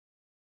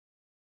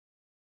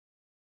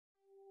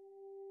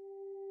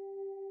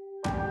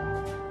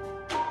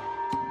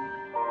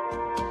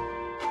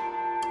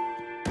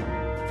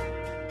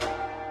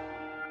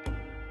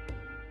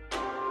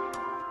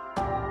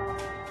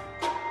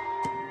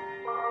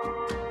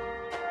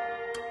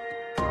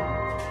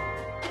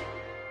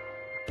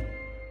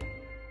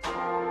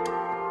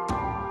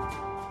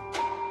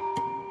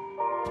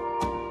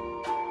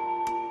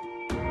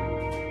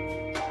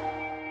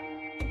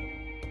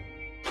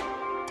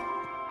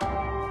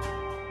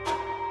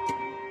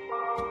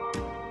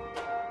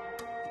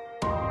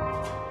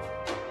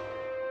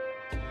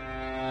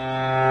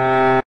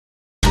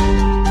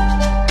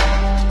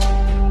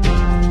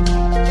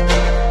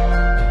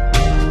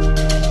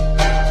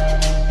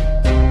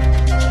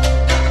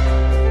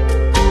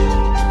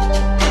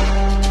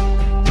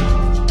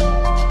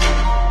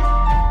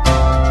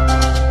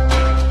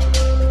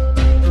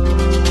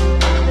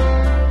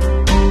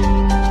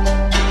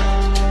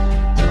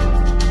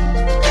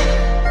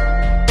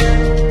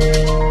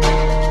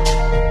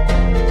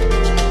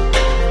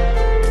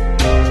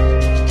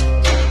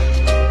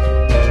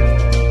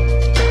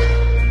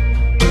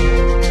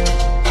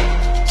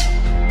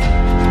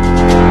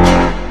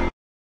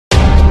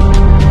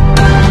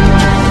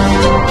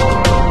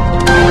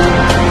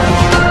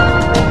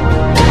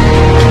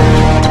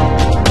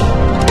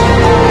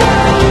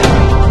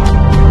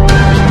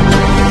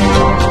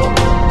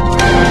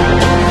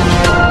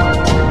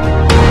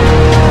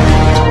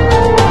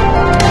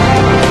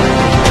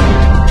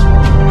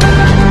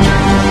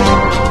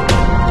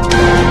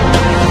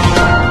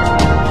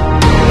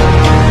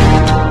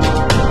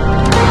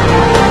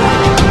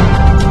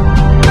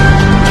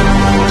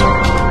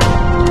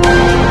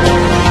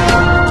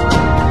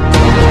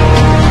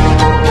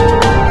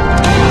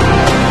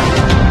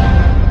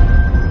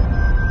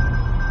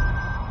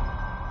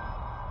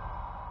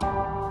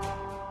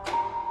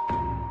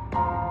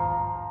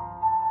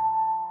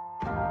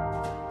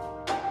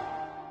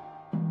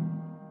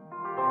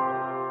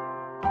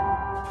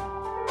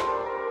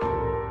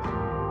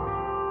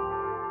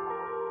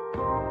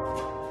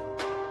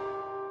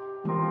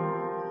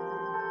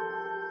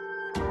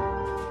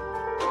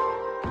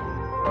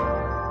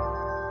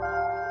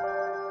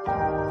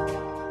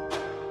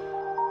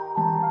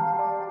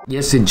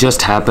Yes, it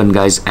just happened,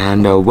 guys,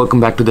 and welcome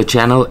back to the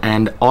channel.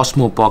 And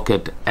Osmo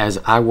Pocket, as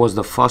I was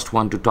the first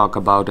one to talk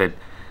about it,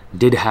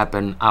 did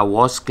happen. I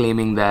was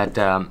claiming that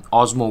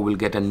Osmo will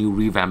get a new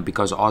revamp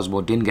because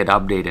Osmo didn't get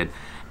updated,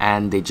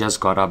 and they just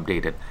got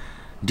updated.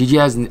 DJI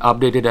has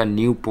updated a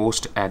new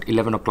post at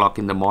 11 o'clock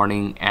in the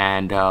morning,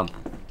 and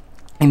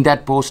in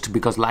that post,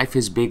 because life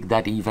is big,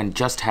 that event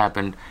just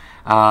happened.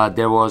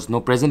 There was no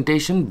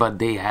presentation, but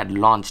they had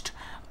launched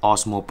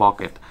Osmo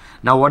Pocket.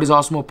 Now, what is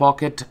Osmo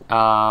Pocket?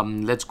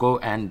 Let's go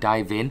and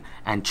dive in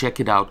and check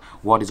it out.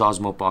 What is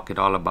Osmo Pocket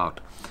all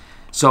about?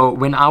 So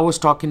when I was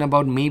talking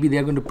about maybe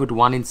they're going to put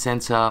 1-inch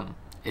sensor,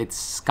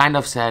 it's kind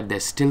of sad they're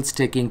still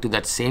sticking to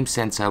that same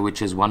sensor,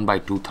 which is 1 by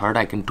 2/3.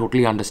 I can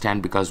totally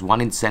understand because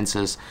 1-inch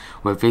sensors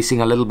were facing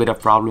a little bit of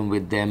problem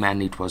with them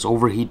and it was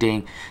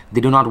overheating.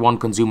 They do not want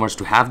consumers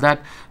to have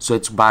that, so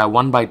it's by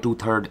 1 by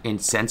 2/3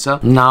 inch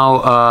sensor.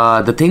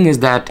 Now the thing is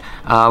that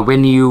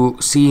when you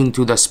see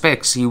into the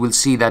specs, you will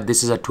see that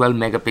this is a 12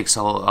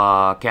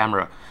 megapixel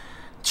camera.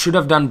 Should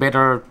have done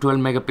better. 12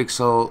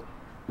 megapixel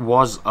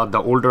was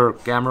the older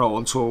camera.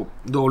 Also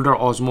the older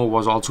Osmo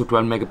was also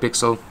 12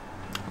 megapixel.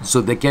 So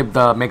they kept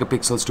the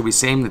megapixels to be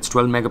same. It's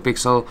 12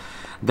 megapixel.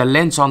 The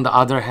lens, on the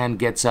other hand,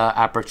 gets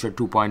aperture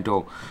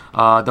 2.0.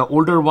 The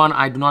older one,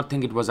 I do not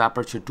think it was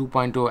aperture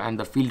 2.0, and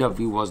the field of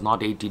view was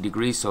not 80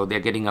 degrees. So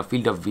they're getting a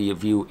field of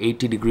view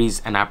 80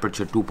 degrees and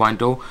aperture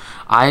 2.0.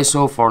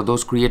 ISO for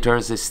those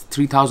creators is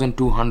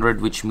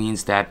 3200, which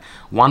means that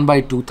 1 by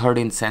 2/3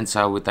 inch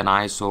sensor with an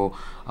ISO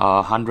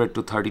 100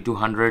 to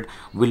 3200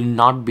 will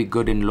not be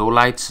good in low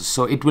lights.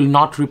 So it will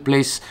not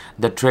replace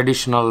the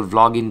traditional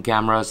vlogging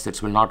cameras.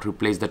 It will not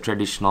replace the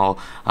traditional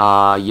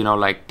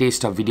like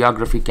taste of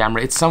videography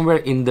camera. It's somewhere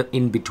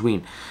in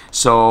between.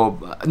 So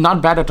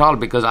not bad at all,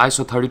 because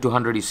ISO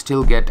 3200 you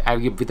still get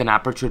with an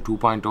aperture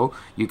 2.0,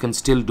 you can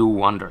still do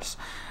wonders.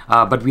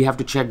 But we have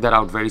to check that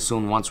out very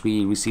soon once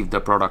we receive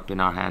the product in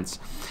our hands.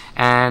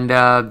 And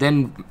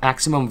then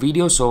maximum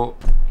video.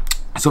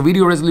 So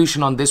video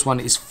resolution on this one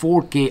is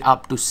 4K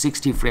up to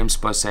 60 frames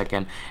per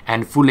second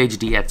and Full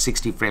HD at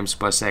 60 frames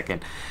per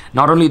second.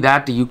 Not only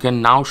that, you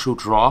can now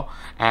shoot RAW,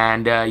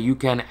 and you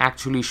can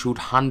actually shoot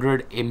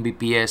 100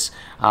 Mbps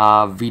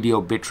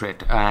video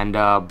bitrate,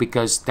 and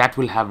because that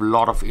will have a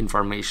lot of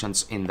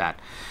informations in that.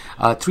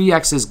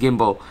 3-axis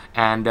gimbal,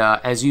 and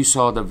as you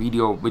saw the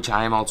video, which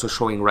I am also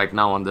showing right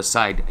now on the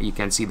side, you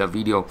can see the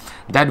video.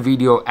 That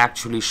video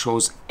actually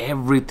shows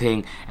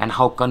everything and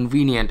how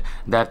convenient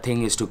that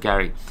thing is to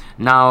carry.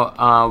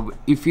 Now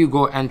if you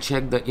go and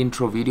check the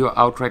intro video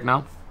out right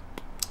now,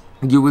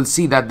 you will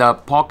see that the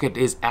pocket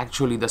is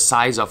actually the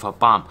size of a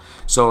palm,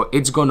 so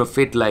it's going to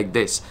fit like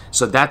this.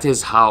 So that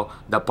is how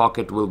the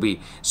pocket will be.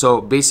 So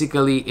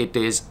basically it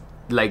is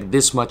like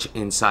this much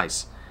in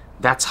size.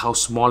 That's how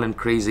small and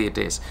crazy it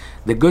is.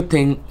 The good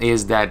thing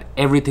is that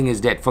everything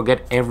is dead.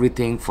 Forget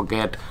everything,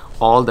 forget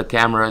all the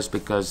cameras,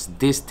 because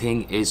this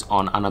thing is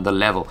on another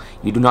level.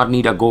 You do not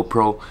need a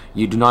GoPro.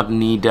 You do not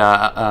need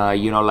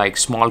like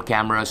small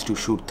cameras to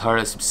shoot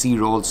C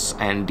rolls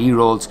and D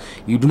rolls.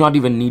 You do not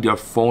even need your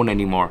phone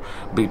anymore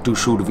to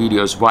shoot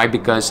videos. Why?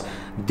 Because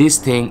this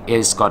thing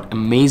is got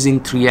amazing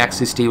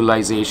 3-axis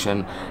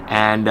stabilization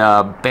and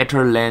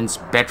better lens,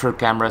 better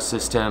camera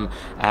system,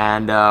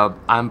 and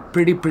I'm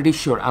pretty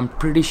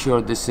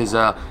sure this is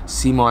a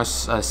CMOS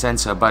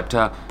sensor,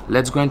 but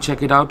let's go and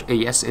check it out.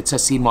 Yes, it's a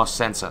CMOS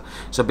sensor.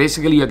 So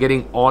basically you're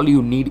getting all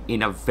you need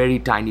in a very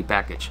tiny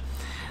package.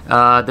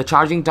 The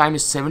charging time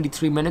is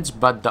 73 minutes,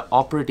 but the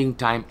operating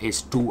time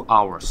is 2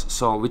 hours.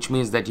 So which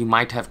means that you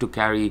might have to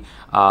carry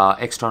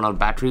external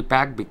battery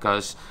pack,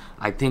 because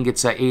I think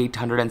it's a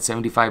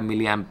 875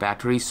 milliamp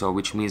battery. So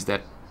which means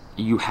that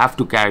you have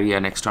to carry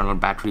an external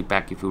battery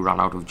pack if you run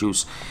out of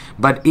juice.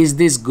 But is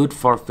this good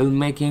for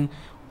filmmaking?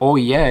 Oh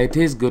yeah, it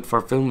is good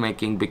for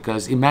filmmaking,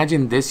 because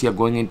imagine this, you're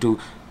going into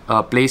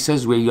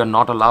places where you're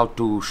not allowed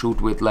to shoot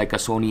with like a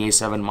Sony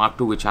A7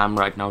 Mark II, which I'm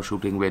right now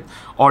shooting with,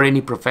 or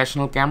any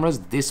professional cameras.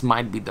 This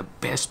might be the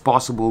best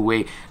possible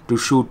way to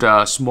shoot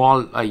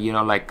small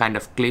like kind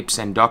of clips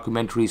and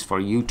documentaries for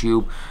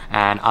YouTube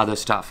and other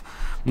stuff.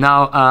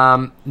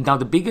 Now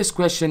the biggest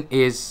question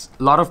is,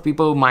 a lot of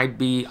people might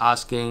be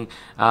asking,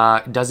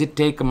 does it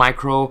take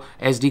micro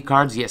SD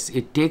cards? Yes,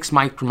 it takes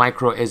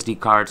micro SD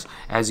cards.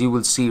 As you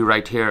will see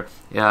right here,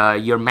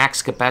 your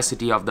max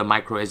capacity of the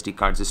micro SD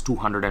cards is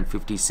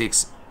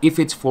 256. If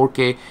it's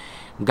 4K,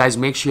 guys,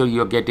 make sure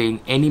you're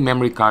getting any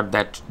memory card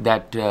that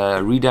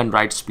read and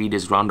write speed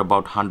is around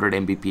about 100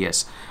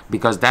 Mbps,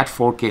 because that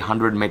 4K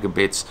 100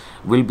 megabits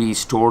will be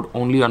stored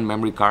only on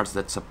memory cards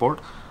that support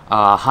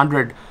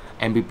 100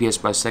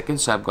 Mbps per second.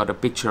 So I've got a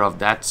picture of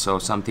that. So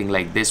something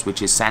like this,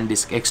 which is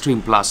SanDisk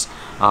Extreme Plus,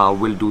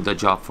 will do the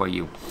job for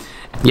you.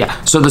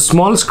 Yeah, so the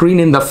small screen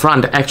in the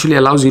front actually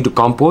allows you to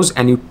compose,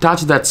 and you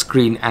touch that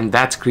screen and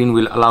that screen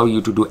will allow you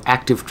to do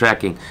active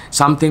tracking,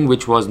 something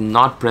which was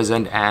not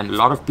present, and a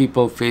lot of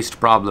people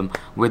faced problem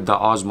with the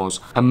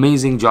Osmos.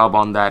 Amazing job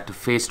on that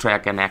face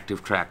track and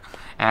active track.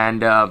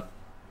 And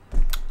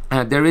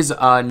There is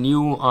a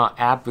new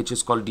app which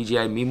is called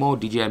DJI Mimo.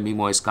 DJI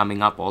Mimo is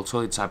coming up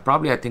also. It's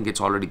probably, I think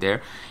it's already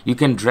there. You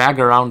can drag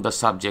around the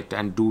subject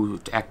and do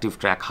active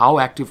track. How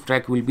active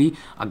track will be,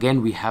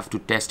 again, we have to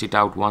test it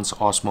out once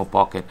Osmo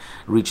Pocket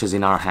reaches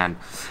in our hand.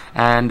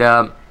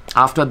 And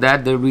after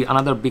that, there will be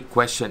another big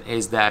question,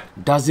 is that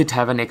does it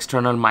have an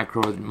external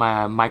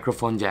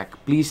microphone jack?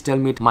 Please tell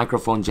me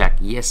microphone jack.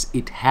 Yes,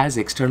 it has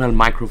external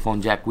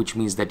microphone jack, which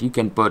means that you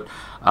can put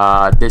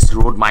this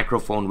Rode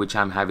microphone, which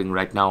I'm having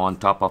right now on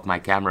top of my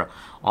camera,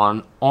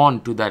 on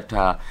to that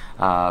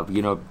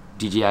you know,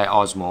 DJI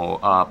Osmo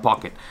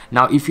Pocket.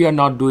 Now, if you are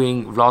not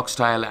doing vlog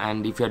style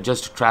and if you're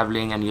just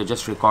traveling and you're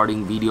just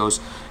recording videos,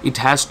 it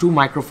has two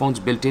microphones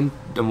built in.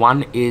 The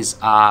one is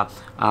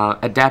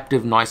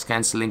adaptive noise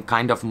cancelling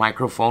kind of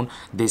microphone.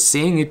 They're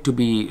saying it to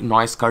be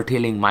noise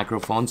curtailing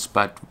microphones,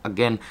 but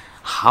again,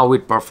 how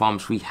it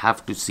performs we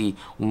have to see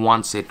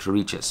once it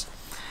reaches.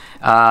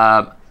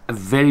 A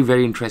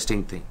very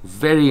interesting thing,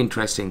 very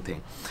interesting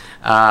thing.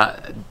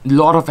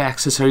 Lot of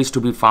accessories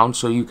to be found,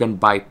 so you can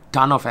buy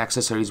ton of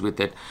accessories with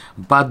it,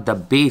 but the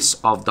base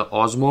of the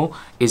Osmo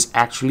is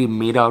actually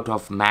made out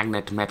of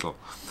magnet metal.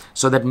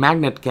 So that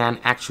magnet can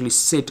actually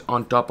sit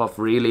on top of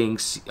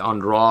railings, on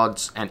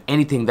rods, and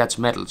anything that's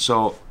metal.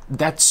 So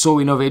that's so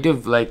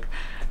innovative. Like,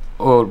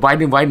 or why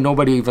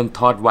nobody even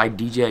thought why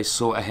DJI is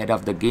so ahead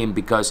of the game,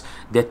 because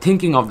they're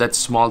thinking of that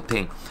small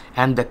thing.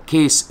 And the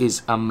case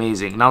is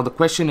amazing. Now the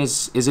question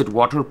is it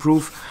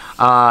waterproof?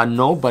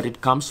 No, but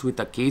it comes with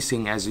a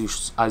casing, as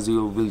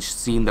you will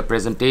see in the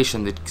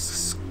presentation. It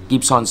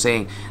keeps on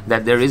saying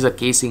that there is a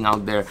casing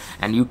out there,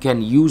 and you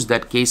can use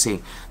that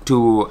casing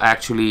to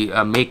actually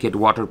make it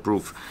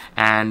waterproof.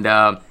 And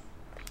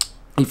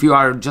if you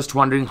are just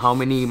wondering how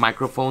many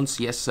microphones,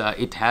 yes,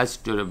 it has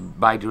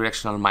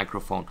bi-directional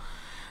microphone.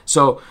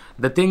 So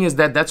the thing is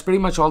that that's pretty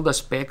much all the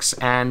specs.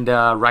 And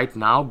right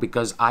now,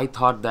 because I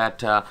thought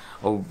that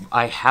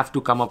I have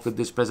to come up with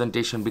this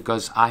presentation,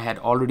 because I had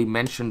already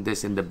mentioned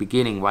this in the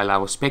beginning while I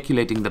was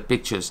speculating the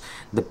pictures.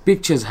 The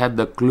pictures had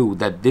the clue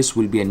that this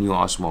will be a new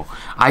Osmo.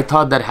 I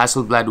thought that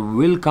Hasselblad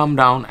will come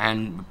down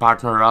and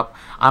partner up.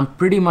 I'm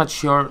pretty much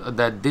sure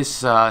that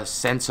this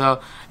sensor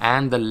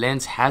and the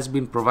lens has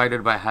been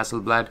provided by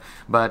Hasselblad,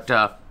 but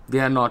they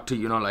are not,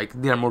 you know, like,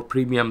 they are more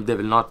premium. They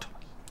will not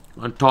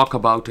talk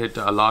about it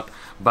a lot,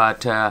 but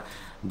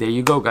there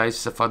you go,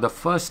 guys. For the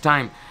first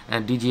time,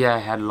 DJI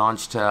had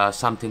launched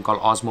something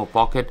called Osmo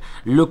Pocket.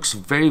 Looks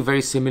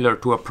very similar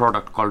to a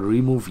product called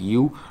Remove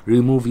U.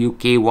 Remove U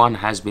K1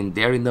 has been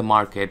there in the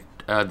market.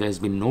 There's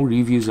been no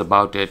reviews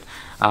about it.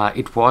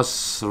 It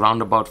was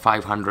around about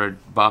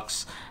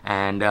 $500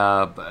 and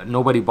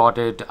nobody bought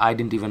it. I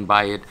didn't even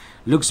buy it.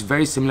 Looks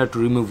very similar to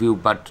Remove U,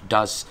 but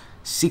does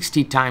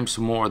 60 times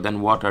more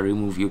than what a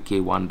Remove U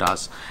K1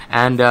 does.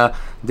 And there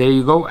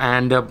you go.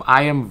 And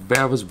I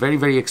was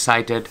very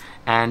excited.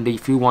 And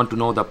if you want to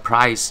know the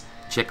price,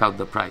 check out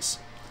the price.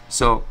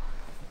 So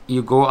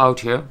you go out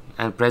here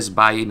and press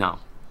buy now.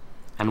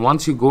 And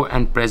once you go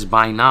and press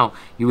buy now,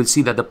 you will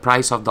see that the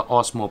price of the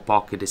Osmo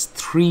Pocket is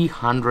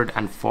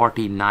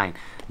 $349.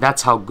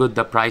 That's how good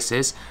the price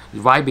is.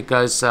 Why?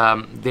 Because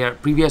their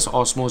previous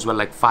Osmos were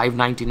like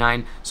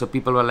 $599. So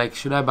people were like,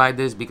 should I buy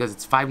this? Because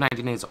it's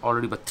 $599 is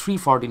already, but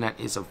 $349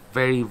 is a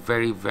very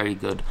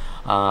good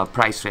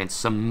price range.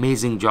 It's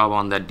amazing job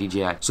on that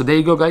DJI. So there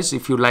you go, guys.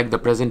 If you like the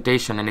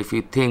presentation, and if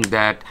you think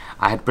that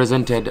I had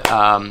presented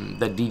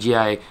the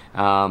DJI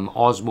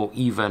Osmo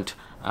event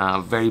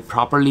very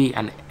properly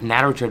and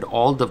narrated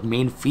all the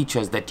main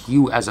features that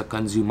you as a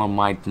consumer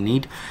might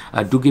need,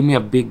 do give me a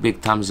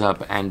big thumbs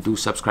up and do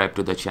subscribe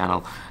to the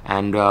channel.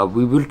 And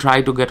we will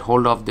try to get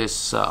hold of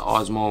this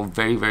Osmo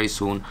very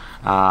soon.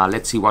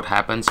 Let's see what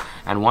happens,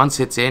 and once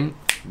it's in,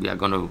 we are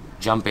going to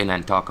jump in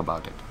and talk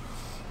about it.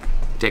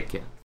 Take care.